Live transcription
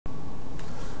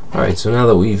Alright, so now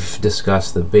that we've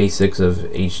discussed the basics of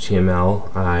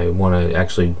HTML, I want to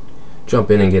actually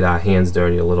jump in and get our hands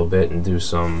dirty a little bit and do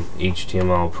some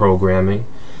HTML programming.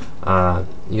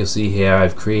 You'll see here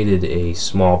I've created a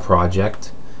small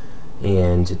project,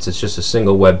 and it's just a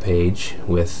single web page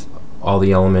with all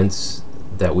the elements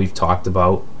that we've talked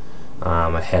about,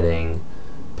 a heading,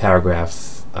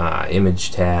 paragraph,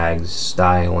 image tags,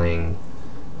 styling,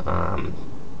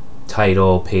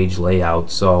 title, page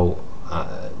layout. So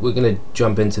we're going to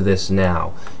jump into this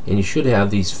now, and you should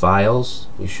have these files.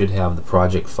 You should have the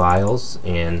project files,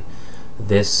 and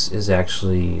this is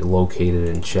actually located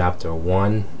in chapter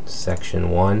 1,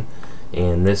 section 1,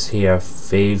 and this here,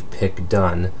 fave pick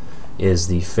done, is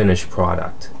the finished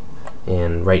product.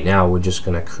 And right now we're just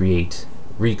going to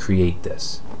recreate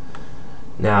this.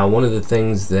 Now, one of the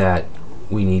things that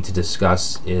we need to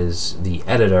discuss is the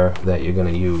editor that you're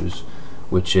going to use,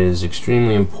 which is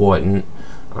extremely important.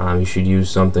 You should use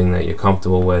something that you're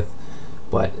comfortable with.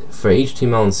 But for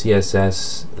HTML and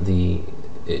CSS,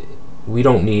 we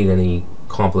don't need any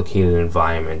complicated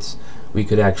environments. We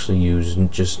could actually use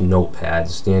just Notepad,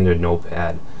 standard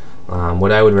Notepad.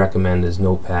 What I would recommend is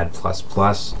Notepad++.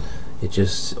 It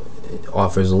just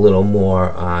offers a little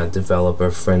more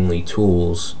developer-friendly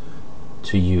tools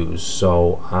to use.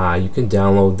 So you can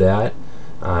download that.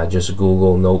 Just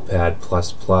Google Notepad++.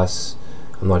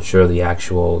 I'm not sure the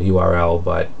actual URL,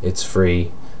 but it's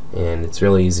free and it's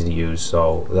really easy to use,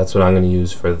 so that's what I'm going to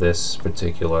use for this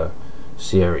particular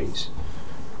series.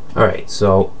 Alright,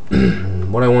 so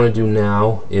what I want to do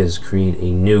now is create a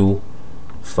new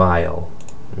file.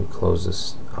 Let me close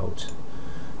this out.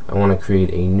 I want to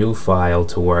create a new file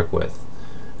to work with.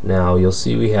 Now you'll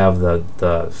see we have the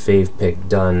fave pick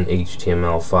done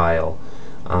HTML file.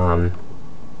 I'm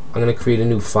going to create a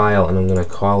new file and I'm going to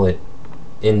call it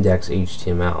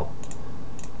index.html.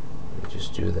 Let me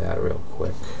just do that real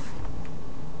quick.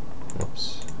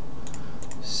 Oops.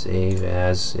 Save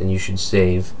as, and you should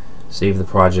save the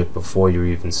project before you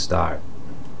even start.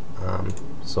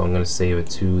 So I'm going to save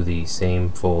it to the same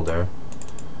folder,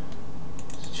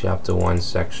 chapter 1,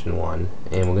 section 1,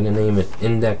 and we're going to name it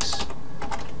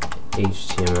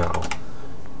index.html.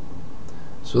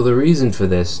 So the reason for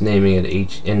this, naming it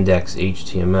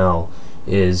index.html,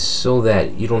 is so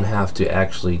that you don't have to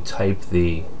actually type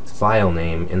the file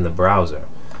name in the browser.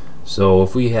 So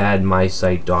if we had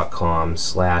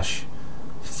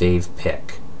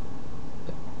mysite.com/favepick,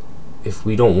 if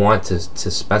we don't want to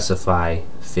specify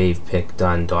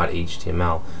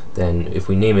favepickdone.html, then if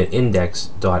we name it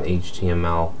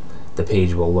index.html, the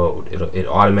page will load. It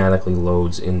automatically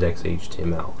loads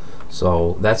index.html.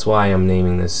 So that's why I'm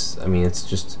naming this. I mean, it's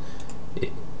just,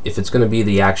 if it's going to be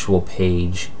the actual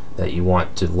page that you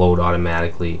want to load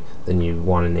automatically, then you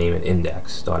want to name it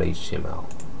index.html.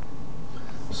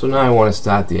 So now I want to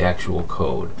start the actual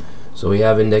code. So we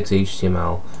have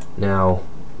index.html. Now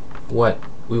what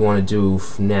we want to do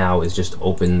now is just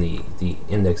open the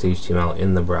index.html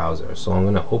in the browser. So I'm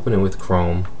going to open it with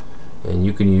Chrome, and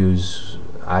you can use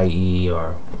IE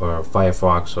or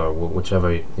Firefox or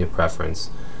whichever your preference.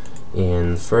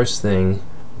 And the first thing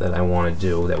that I want to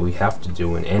do, that we have to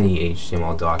do in any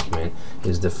HTML document,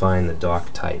 is define the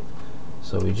doc type.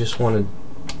 So we just want to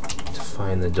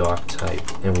define the doc type,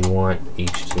 and we want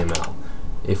HTML.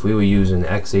 If we were using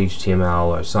XHTML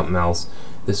or something else,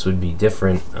 this would be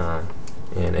different,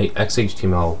 and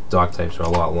XHTML doc types are a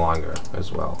lot longer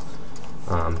as well.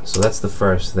 So that's the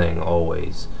first thing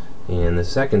always. And the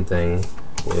second thing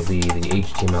will be the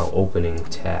HTML opening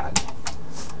tag.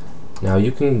 Now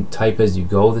you can type as you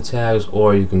go the tags,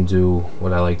 or you can do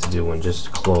what I like to do and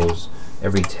just close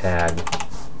every tag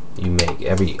you make,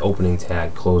 every opening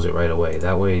tag, close it right away.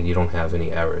 That way you don't have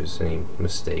any errors, any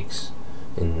mistakes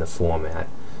in the format.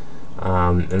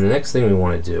 And the next thing we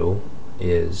want to do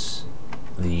is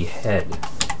the head.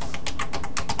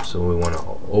 So we want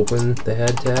to open the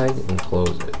head tag and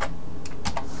close it.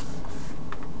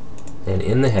 And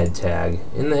in the head tag,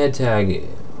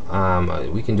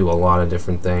 we can do a lot of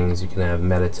different things. You can have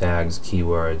meta tags,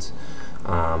 keywords,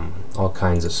 all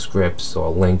kinds of scripts or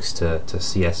links to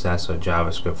CSS or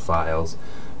JavaScript files.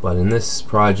 But in this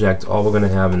project, all we're going to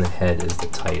have in the head is the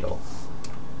title.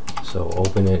 So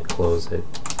open it, close it.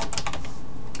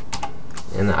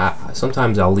 And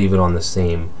sometimes I'll leave it on the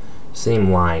same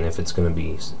line if it's going to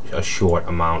be a short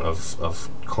amount of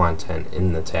content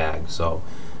in the tag. So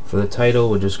for the title,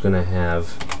 we're just going to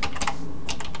have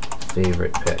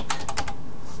favorite pick.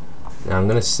 Now I'm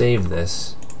going to save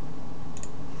this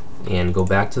and go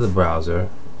back to the browser,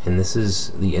 and this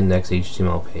is the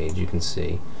index.html page, you can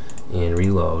see, and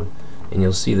reload, and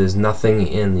you'll see there's nothing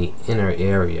in the inner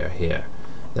area here.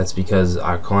 That's because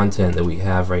our content that we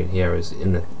have right here is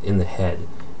in the head,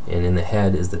 and in the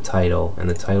head is the title, and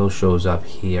the title shows up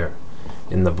here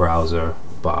in the browser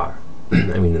bar.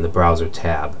 I mean in the browser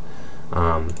tab.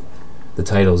 The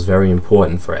title is very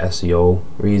important for SEO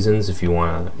reasons. If you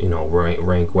want to,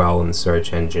 rank well in the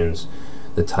search engines,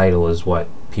 the title is what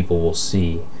people will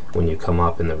see when you come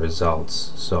up in the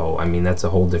results. So I mean that's a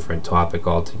whole different topic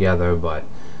altogether, but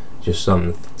just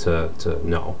something to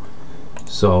know.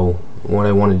 So what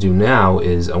I want to do now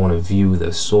is I want to view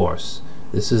the source.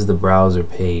 This is the browser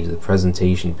page, the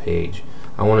presentation page.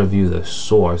 I want to view the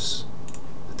source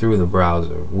through the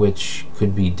browser, which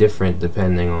could be different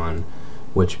depending on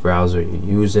which browser you're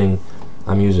using.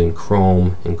 I'm using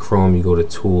Chrome. In Chrome you go to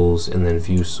Tools and then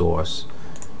View Source,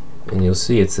 and you'll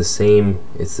see it's the same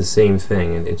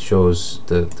thing, and it shows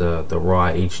the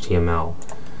raw HTML.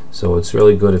 So it's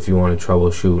really good if you want to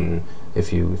troubleshoot and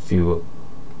if you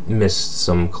missed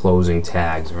some closing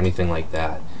tags or anything like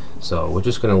that. So we're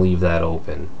just going to leave that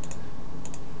open,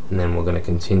 and then we're going to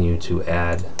continue to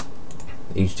add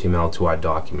HTML to our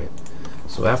document.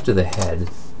 So after the head,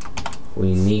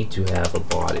 we need to have a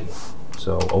body.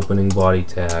 So opening body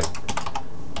tag,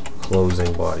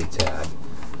 closing body tag.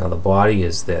 Now the body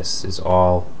is this, is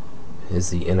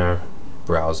the inner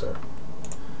browser.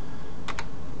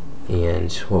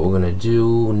 And what we're going to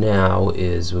do now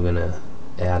is we're going to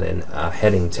add a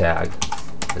heading tag,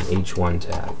 an H1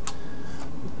 tag.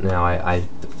 Now I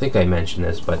think I mentioned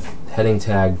this, but heading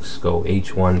tags go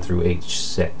H1 through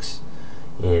H6,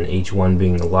 and H1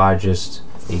 being the largest,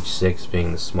 H6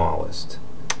 being the smallest.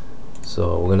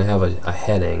 So we're going to have a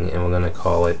heading, and we're going to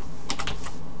call it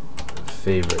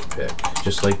favorite pick,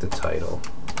 just like the title.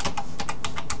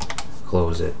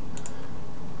 Close it.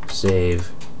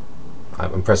 Save.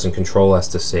 I'm pressing Control S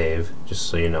to save, just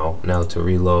so you know. Now to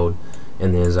reload,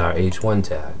 and there's our H1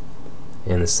 tag.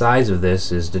 And the size of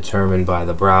this is determined by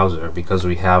the browser because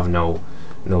we have no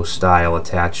style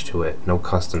attached to it, no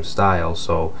custom style.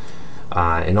 So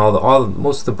in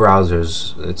most of the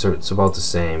browsers, it's about the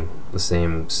same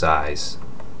size,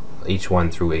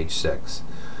 H1 through H6.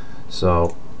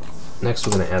 So next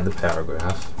we're going to add the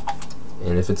paragraph,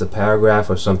 and if it's a paragraph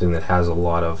or something that has a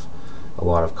lot of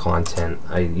content,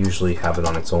 I usually have it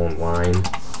on its own line.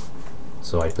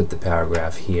 So I put the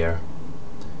paragraph here,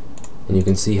 and you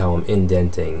can see how I'm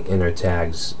indenting. Inner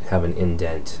tags have an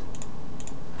indent.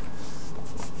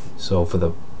 So for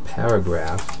the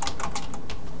paragraph,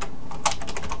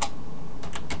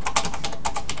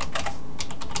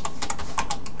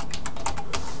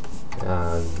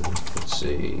 let's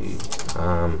see,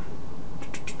 and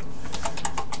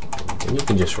you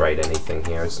can just write anything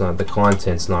here. It's not, the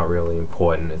content's not really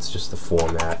important, it's just the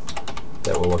format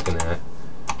that we're looking at.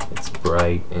 It's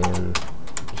bright and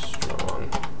strong.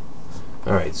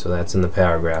 Alright, so that's in the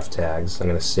paragraph tags. I'm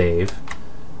going to save,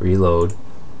 reload,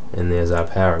 and there's our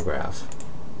paragraph.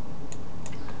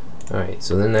 Alright,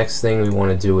 so the next thing we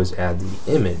want to do is add the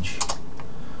image.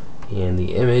 And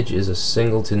the image is a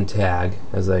singleton tag,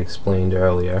 as I explained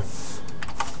earlier.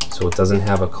 So it doesn't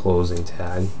have a closing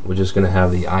tag. We're just going to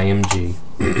have the IMG,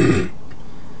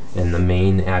 and the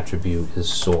main attribute is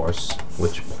source,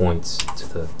 which points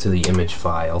to the image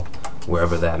file,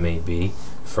 wherever that may be.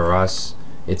 For us,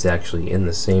 it's actually in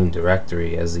the same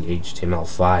directory as the HTML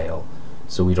file,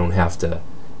 so we don't have to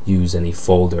use any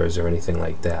folders or anything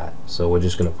like that. So we're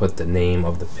just going to put the name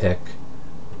of the pic,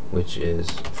 which is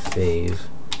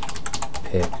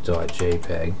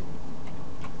favepik.jpg.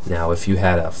 Now if you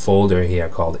had a folder here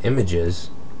called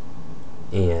images,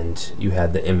 and you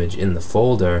had the image in the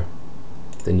folder,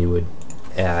 then you would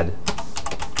add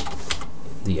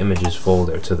the images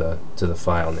folder to the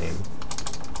file name,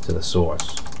 to the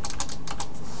source.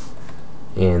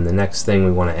 And the next thing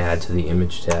we want to add to the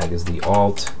image tag is the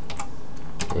alt,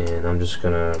 and I'm just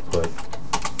gonna put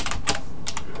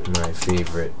my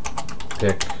favorite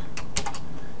pic,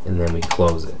 and then we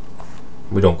close it.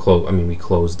 We don't close, I mean we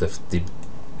close the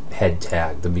head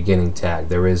tag, the beginning tag.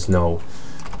 There is no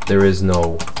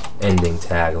ending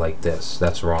tag like this.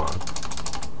 That's wrong.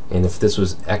 And if this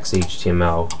was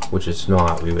XHTML, which it's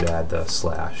not, we would add the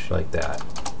slash like that.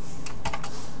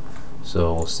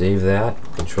 So we'll save that,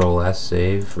 Control S,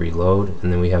 save, reload,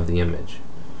 and then we have the image.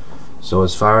 So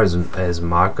as far as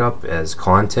markup, as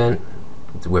content,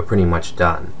 we're pretty much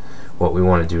done. What we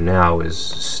want to do now is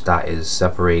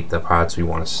separate the parts we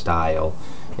want to style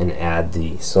and add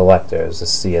the selectors, the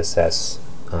CSS,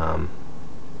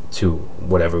 to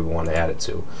whatever we want to add it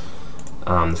to.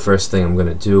 The first thing I'm going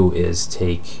to do is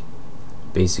take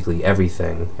basically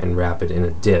everything and wrap it in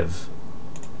a div.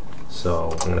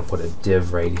 So I'm going to put a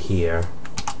div right here,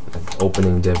 an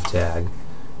opening div tag,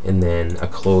 and then a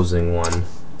closing one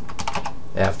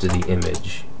after the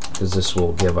image, because this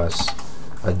will give us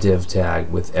a div tag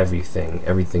with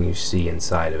everything you see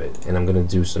inside of it. And I'm going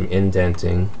to do some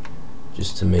indenting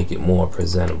just to make it more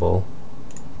presentable.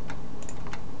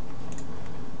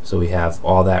 So we have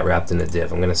all that wrapped in a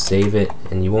div. I'm going to save it,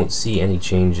 and you won't see any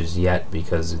changes yet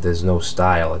because there's no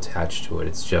style attached to it.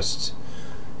 It's just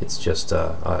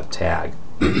a tag.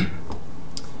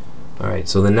 Alright,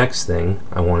 so the next thing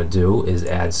I want to do is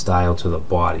add style to the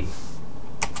body.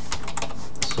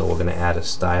 So we're going to add a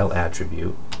style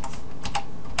attribute.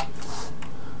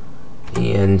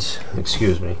 And,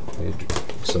 excuse me, I need to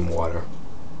drink some water.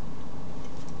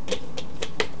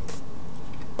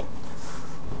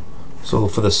 So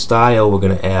for the style, we're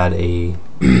going to add a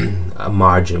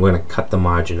margin. We're going to cut the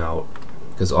margin out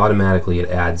because automatically it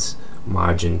adds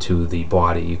margin to the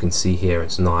body. You can see here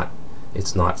it's not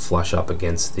flush up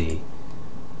against the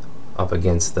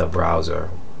browser.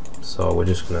 So we're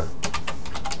just going to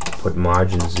put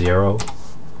margin 0,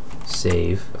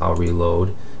 save. I'll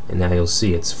reload, and now you'll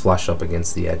see it's flush up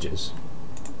against the edges.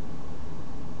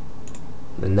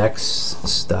 The next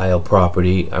style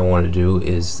property I want to do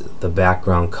is the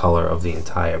background color of the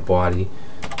entire body.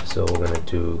 So we're going to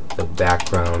do the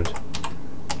background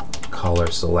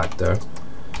color selector,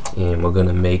 and we're going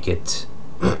to make it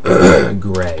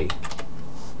gray.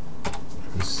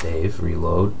 Save,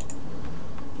 reload,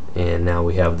 and now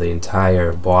we have the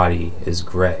entire body is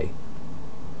gray.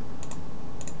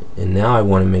 And now I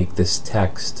want to make this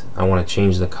text, I want to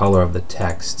change the color of the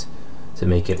text to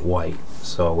make it white.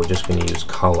 So we're just going to use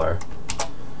color.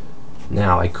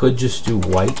 Now I could just do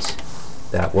white,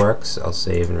 that works. I'll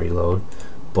save and reload.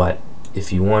 But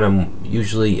if you want to,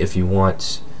 usually if you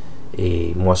want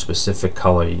a more specific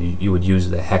color, you would use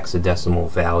the hexadecimal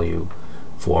value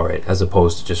for it as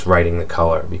opposed to just writing the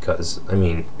color, because I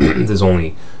mean there's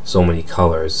only so many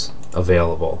colors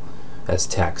available as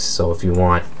text. So if you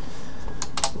want,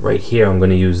 right here I'm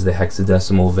going to use the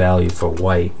hexadecimal value for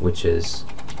white, which is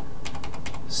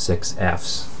 6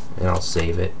 Fs, and I'll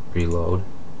save it, reload,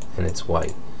 and it's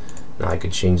white. Now I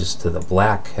could change this to the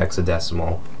black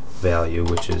hexadecimal value,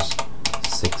 which is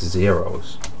 6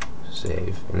 zeros,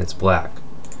 save, and it's black.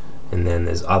 And then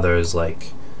there's others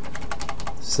like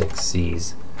 6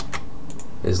 Cs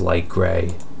is light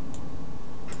gray,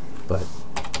 but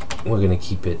we're going to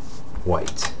keep it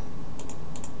white.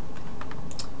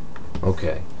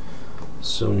 Okay,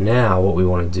 so now what we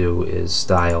want to do is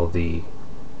style the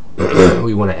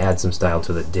we want to add some style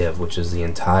to the div, which is the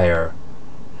entire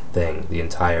thing, the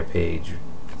entire page.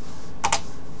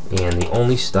 And the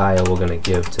only style we're going to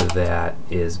give to that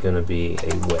is going to be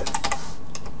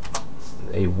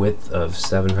a width of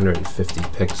 750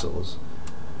 pixels.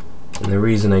 And the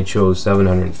reason I chose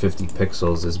 750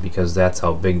 pixels is because that's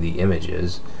how big the image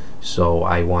is. So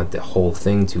I want the whole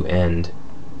thing to end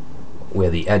where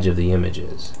the edge of the image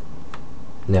is.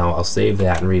 Now I'll save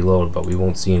that and reload, but we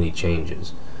won't see any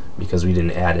changes because we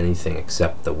didn't add anything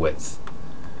except the width.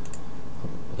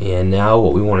 And now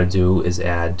what we want to do is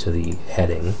add to the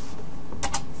heading.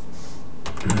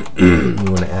 We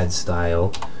want to add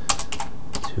style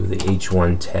to the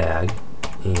H1 tag,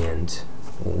 and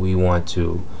we want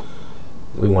to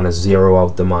zero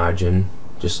out the margin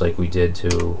just like we did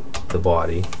to the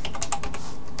body.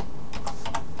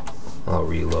 I'll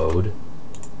reload,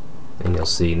 and you'll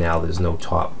see now there's no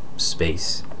top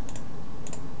space.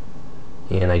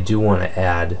 And I do want to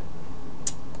add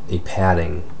a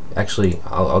padding. Actually,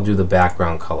 I'll do the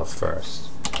background color first.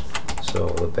 So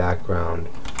the background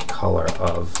color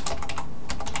of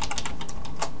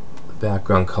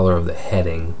the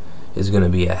heading is going to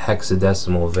be a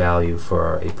hexadecimal value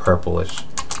for a purplish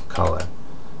color,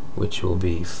 which will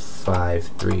be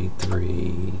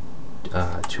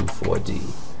 53324D.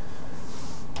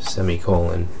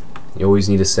 Semicolon. You always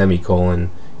need a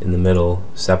semicolon in the middle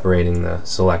separating the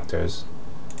selectors.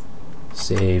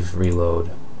 Save,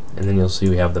 reload, and then you'll see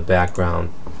we have the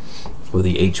background for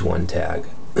the H1 tag.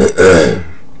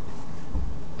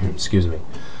 Excuse me.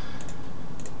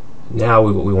 Now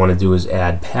what we want to do is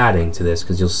add padding to this,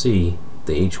 because you'll see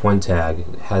the H1 tag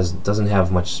doesn't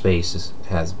have much space. It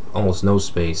has almost no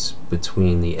space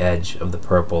between the edge of the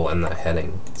purple and the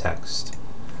heading text.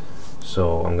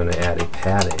 So I'm going to add a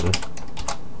padding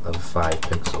of 5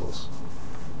 pixels.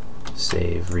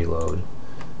 Save, reload.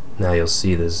 Now you'll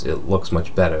see this, it looks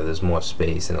much better. There's more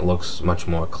space and it looks much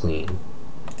more clean.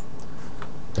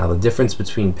 Now the difference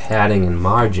between padding and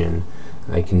margin,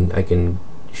 I can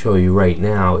show you right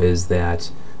now, is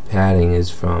that padding is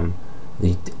from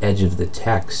the edge of the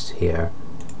text here,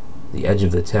 the edge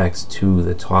of the text to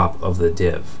the top of the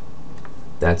div.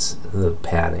 That's the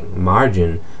padding.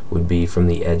 Margin would be from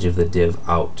the edge of the div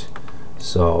out.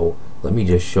 So Let me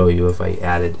just show you if I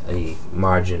added a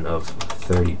margin of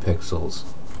 30 pixels,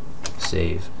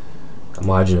 save, a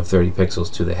margin of 30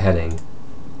 pixels to the heading,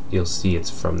 you'll see it's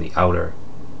from the outer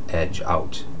edge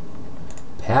out.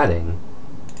 Padding,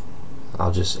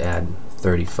 I'll just add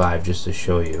 35 just to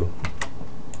show you.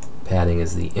 Padding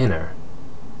is the inner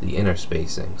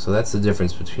spacing. So that's the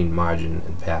difference between margin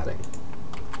and padding.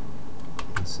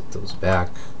 Let's set those back.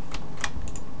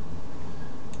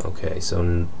 Okay,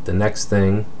 so the next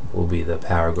thing will be the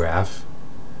paragraph.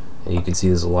 And you can see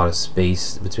there's a lot of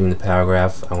space between the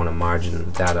paragraph. I want to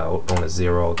margin that out. I want to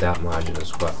zero out that margin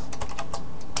as well.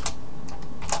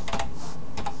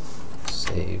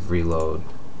 Save, reload.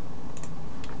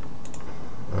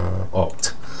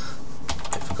 Alt.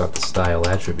 I forgot the style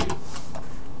attribute.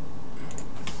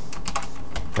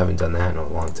 Haven't done that in a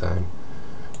long time.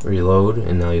 Reload,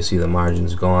 and now you see the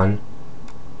margin's gone.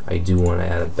 I do want to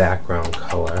add a background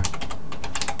color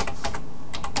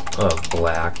of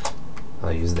black.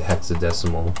 I'll use the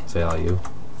hexadecimal value.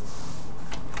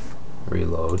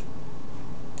 Reload.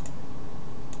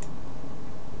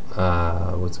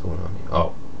 What's going on here?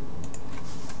 Oh,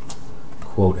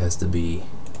 quote has to be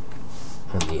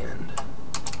on the end.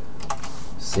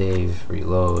 Save,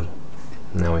 reload.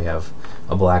 Now we have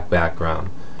a black background.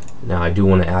 Now I do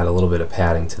want to add a little bit of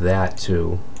padding to that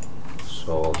too,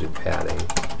 so I'll do padding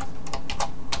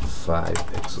 5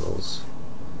 pixels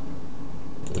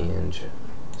and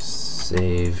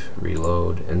save,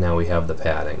 reload, and now we have the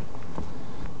padding.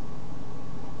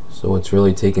 So it's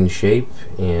really taken shape,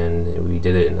 and we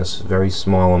did it in a very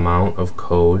small amount of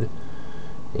code.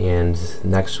 And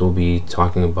next we'll be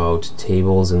talking about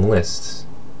tables and lists.